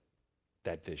fulfill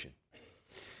that vision.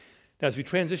 Now, as we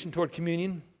transition toward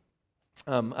communion,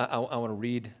 I want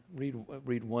to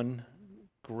read one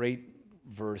great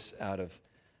verse out of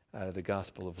the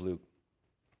Gospel of Luke.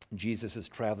 Jesus is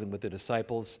traveling with the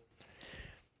disciples.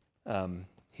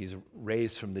 He's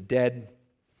raised from the dead,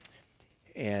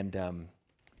 and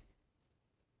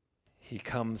he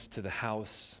comes to the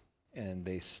house, and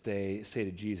they say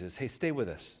to Jesus, hey, stay with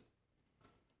us.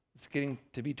 It's getting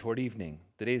to be toward evening.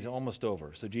 The day's almost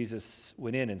over. So Jesus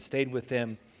went in and stayed with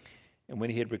them. And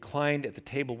when he had reclined at the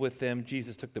table with them,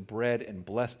 Jesus took the bread and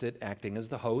blessed it, acting as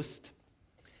the host.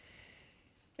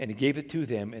 And he gave it to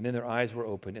them, and then their eyes were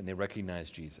opened, and they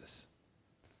recognized Jesus.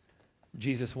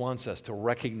 Jesus wants us to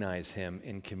recognize him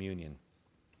in communion.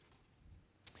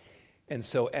 And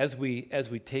so as we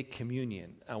take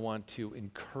communion, I want to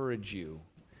encourage you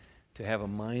to have a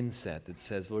mindset that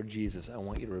says, Lord Jesus, I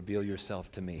want you to reveal yourself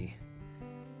to me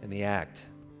in the act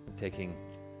of taking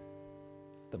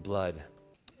the blood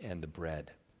and the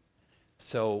bread.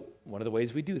 So one of the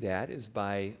ways we do that is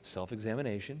by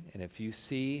self-examination. And if you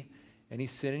see any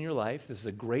sin in your life, this is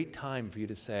a great time for you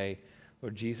to say,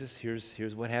 Lord Jesus,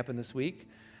 here's what happened this week.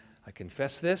 I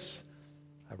confess this.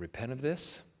 I repent of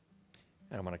this.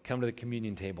 And I'm going to come to the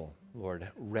communion table,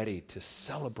 Lord, ready to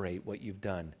celebrate what you've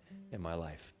done in my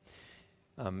life.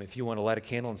 If you want to light a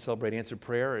candle and celebrate answered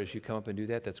prayer as you come up and do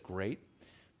that, that's great.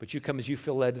 But you come as you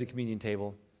feel led to the communion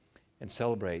table and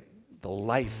celebrate the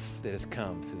life that has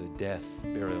come through the death,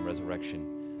 burial, and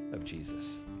resurrection of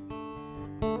Jesus.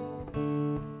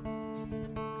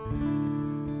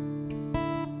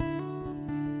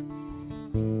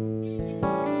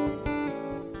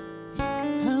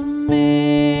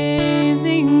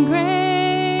 Amazing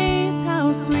grace,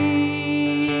 how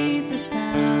sweet the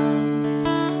sound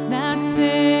that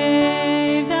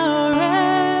saved a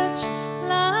wretch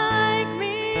like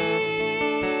me.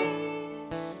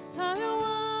 I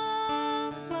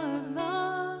once was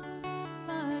lost,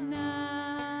 but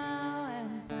now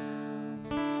am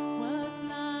found. Was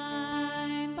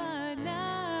blind, but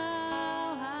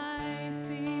now I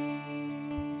see.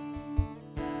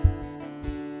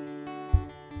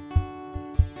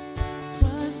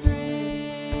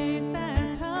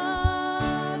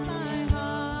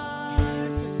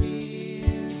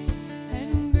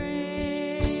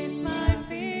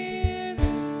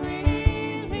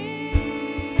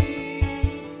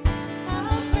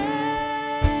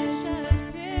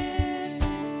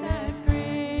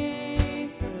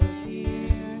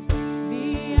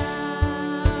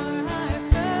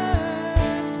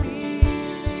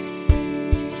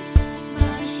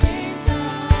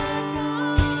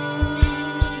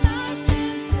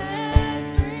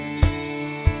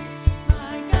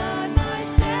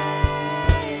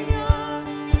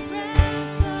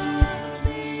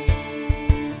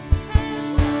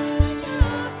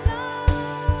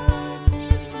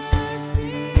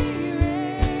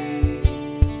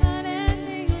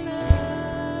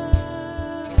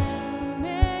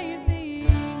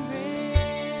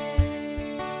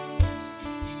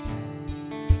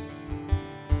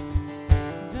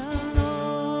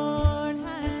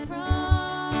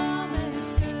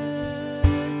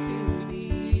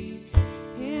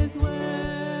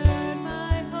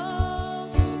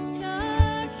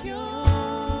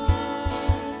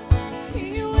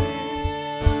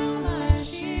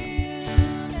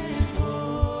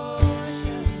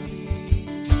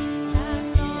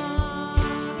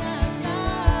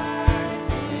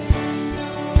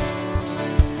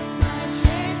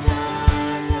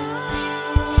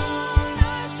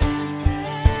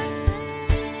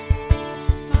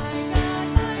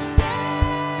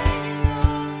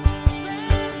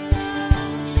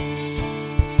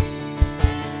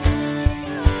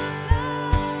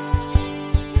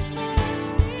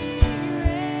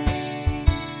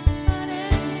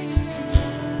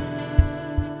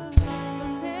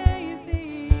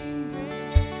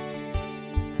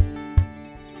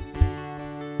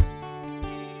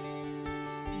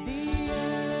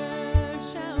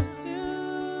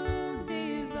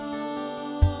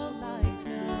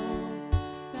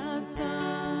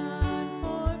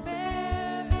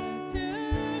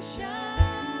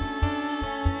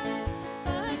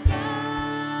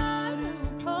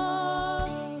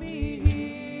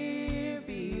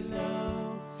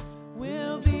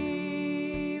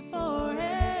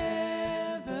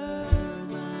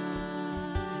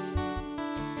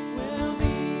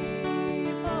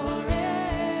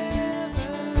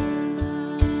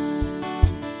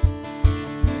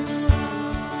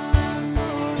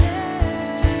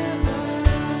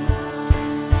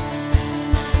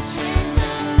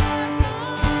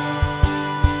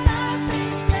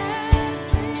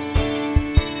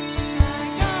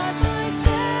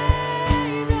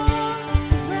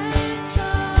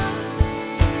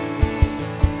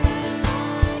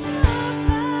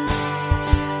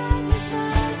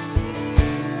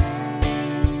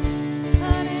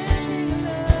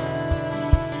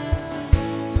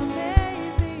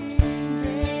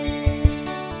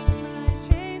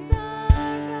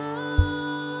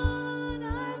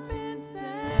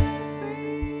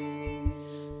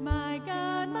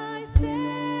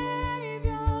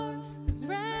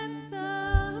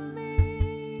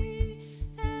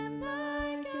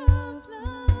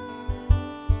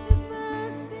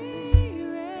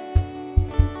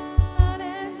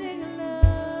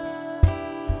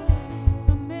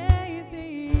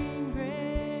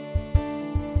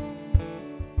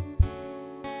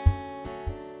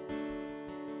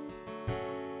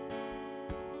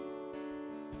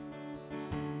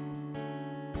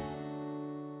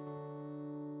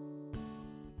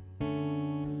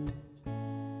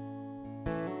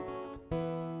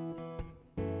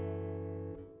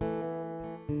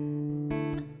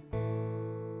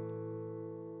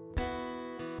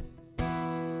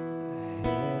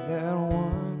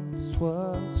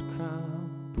 was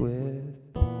crowned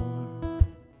with thorns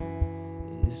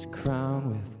is crowned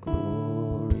with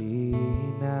glory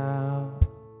now.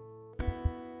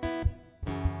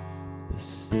 The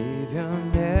Savior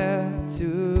knelt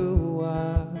to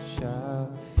wash our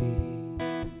feet.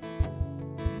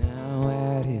 Now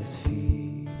at his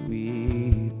feet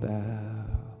we bow.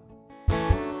 The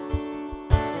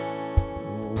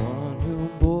one who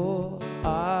bore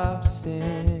our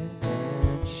sin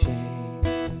and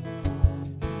shame,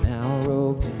 now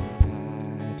robed in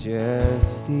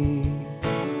majesty.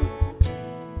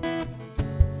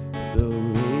 The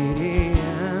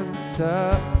radiance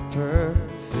of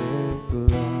perfect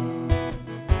love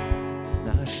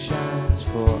now shines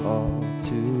for all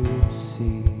to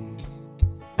see.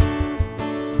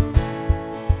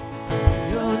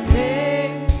 Your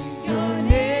name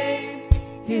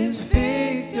is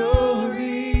victory.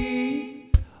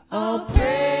 All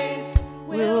praise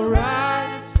will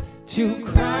rise to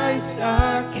Christ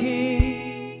our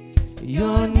King.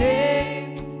 Your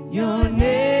name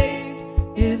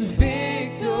is victory.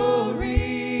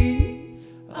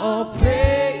 All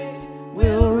praise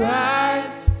will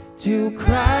rise to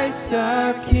Christ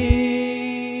our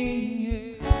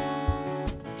King.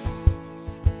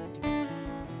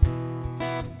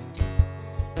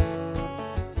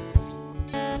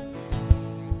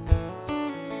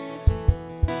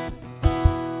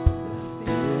 The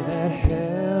fear that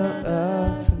held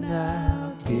us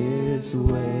now gives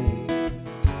way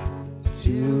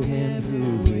to him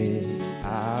who is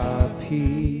our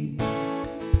peace.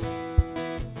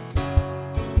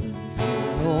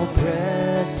 No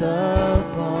breath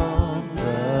upon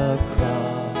the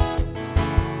cross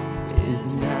is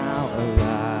now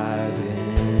alive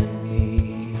in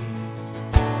me.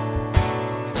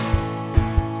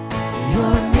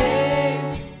 Your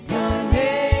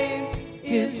name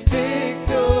is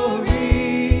victory.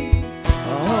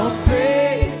 All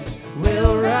praise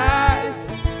will rise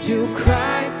to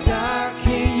Christ our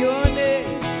King. Your name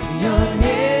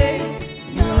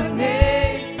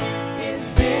is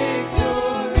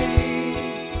victory.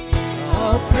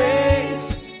 All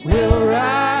praise will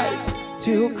rise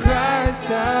to Christ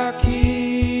our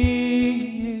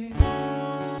King.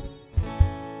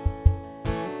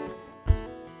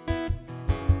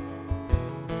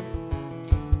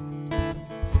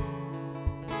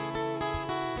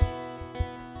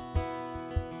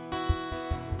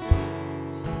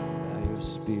 By your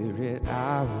Spirit I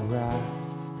will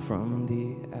rise from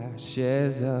the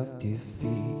ashes of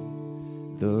defeat.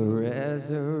 The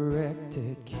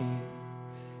resurrected King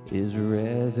is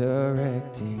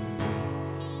resurrecting me.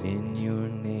 In your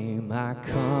name I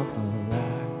come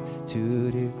alive to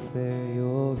declare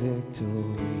your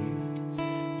victory.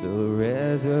 The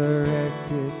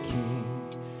resurrected King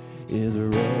is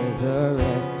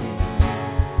resurrecting me.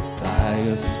 By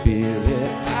your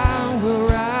Spirit I will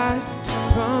rise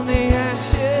from the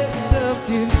ashes of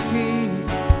defeat.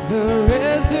 The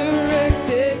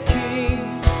resurrected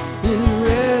King is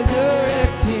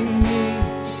resurrecting me.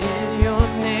 In your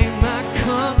name I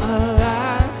come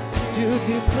alive to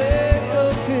declare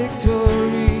your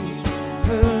victory.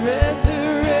 The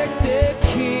resurrected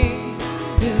King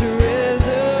is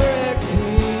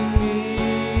resurrecting me.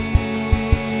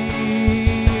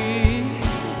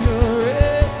 You're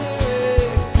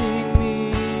resurrecting me.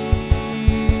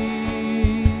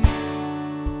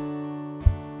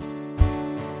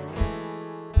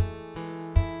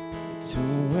 The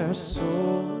tomb where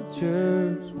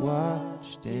soldiers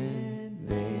watched in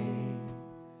vain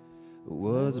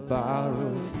was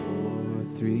borrowed for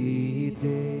 3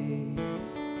 days.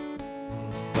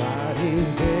 His body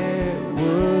there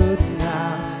would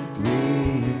not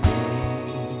remain.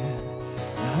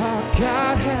 Our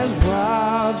God has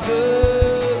robbed the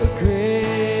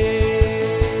grave.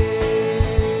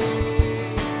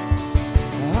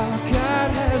 Our God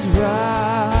has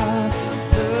robbed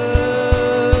the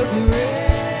grave.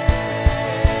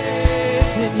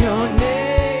 In your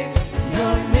name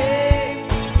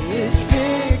is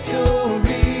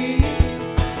victory.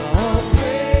 All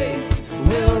praise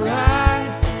will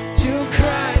rise to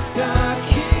Christ our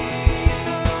King.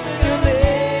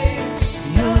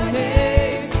 Your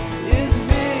name is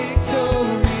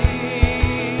victory.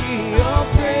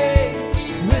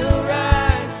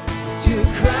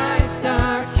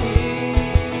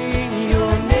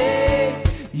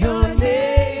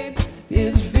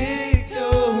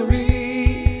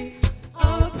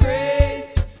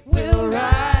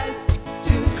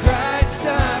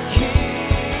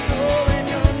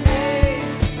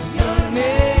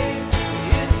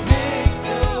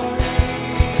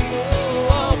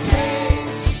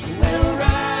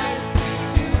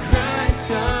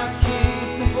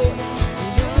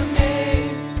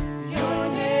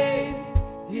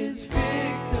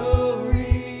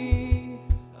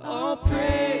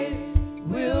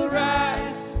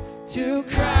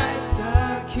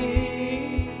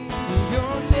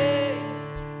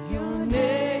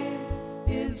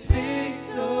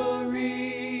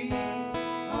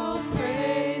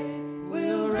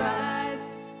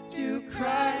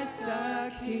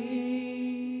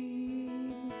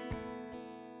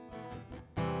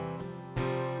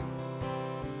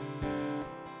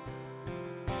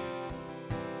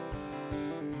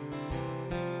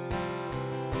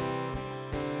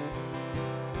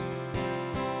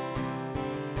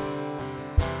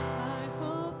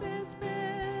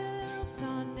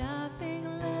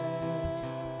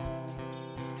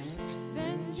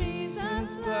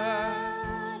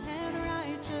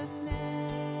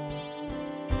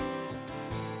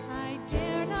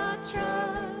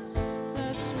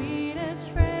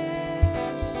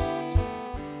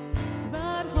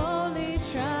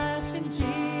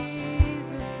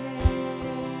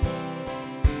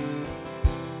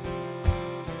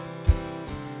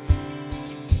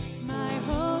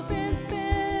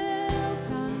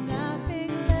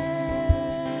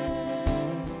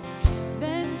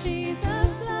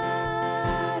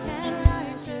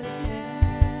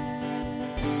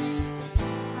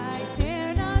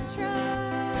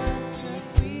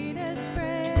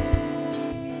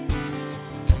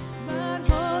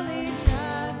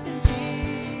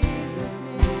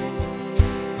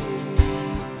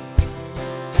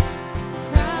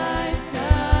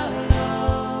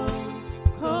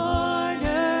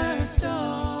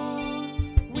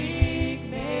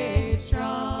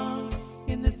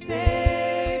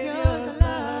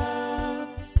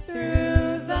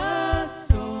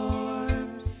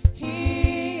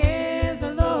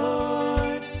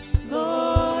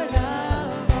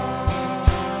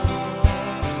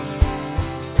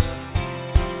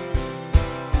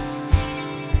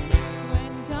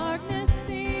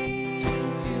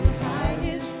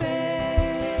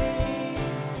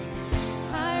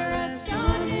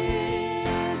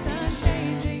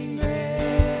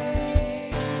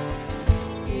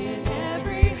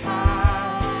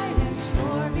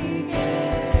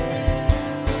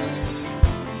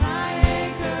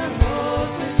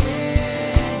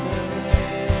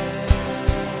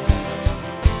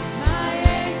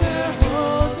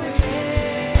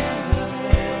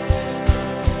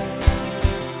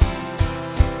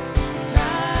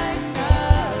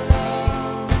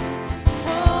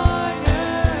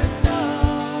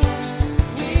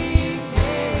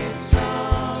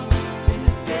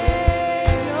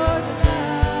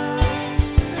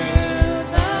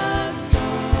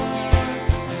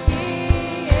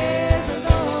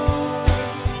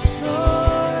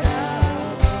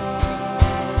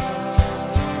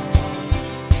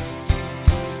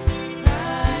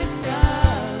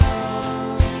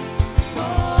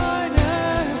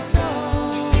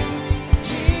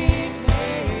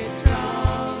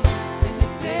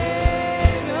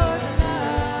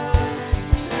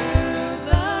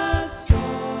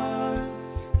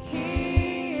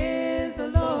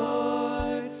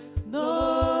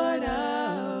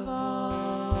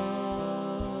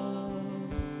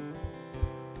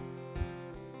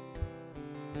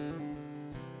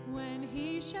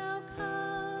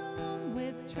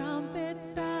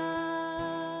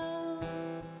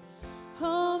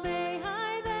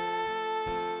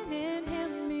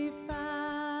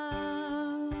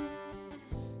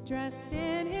 dressed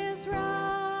in his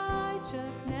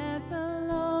righteousness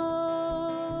alone,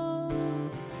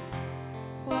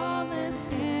 faultless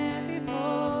stand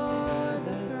before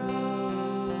the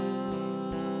throne.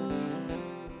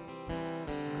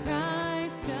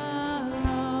 Christ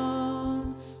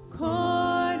alone,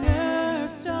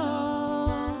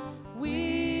 cornerstone,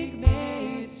 weak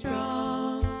made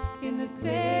strong in the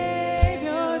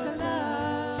Savior's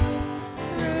love.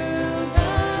 Through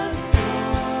the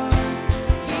storm,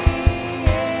 He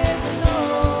is the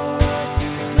Lord,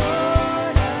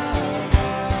 Lord of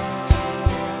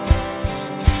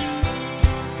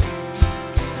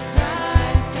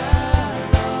Christ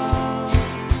alone,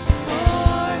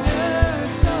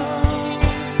 cornerstone,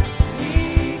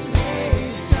 weak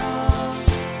made strong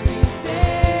in the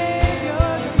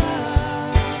Savior's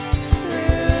love.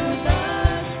 Through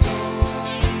the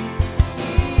storm,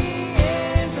 He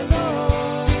is the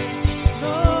Lord,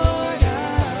 Lord of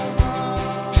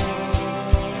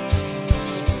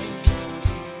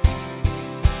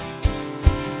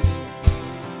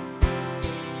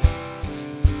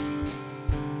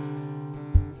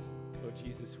Lord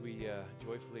Jesus, we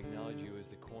joyfully acknowledge you as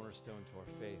the cornerstone to our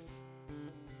faith.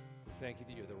 We thank you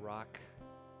that you're the rock.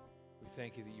 We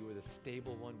thank you that you are the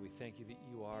stable one. We thank you that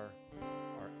you are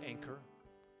our anchor.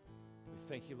 We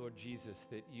thank you, Lord Jesus,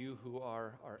 that you who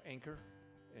are our anchor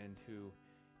and who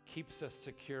keeps us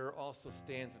secure also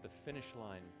stands at the finish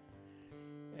line.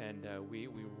 And we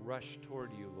rush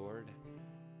toward you, Lord,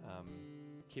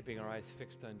 keeping our eyes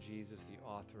fixed on Jesus, the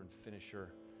author and finisher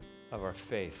of our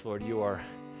faith. Lord, you are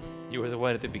the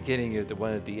one at the beginning, you're the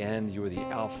one at the end, you are the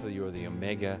Alpha, you are the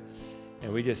Omega.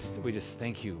 And we just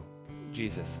thank you,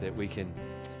 Jesus, that we can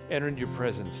enter into your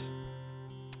presence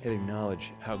and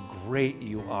acknowledge how great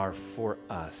you are for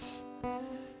us.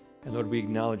 And Lord, we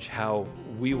acknowledge how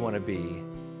we want to be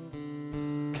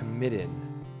committed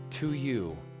to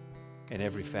you in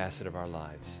every facet of our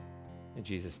lives. In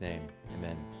Jesus' name,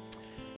 amen.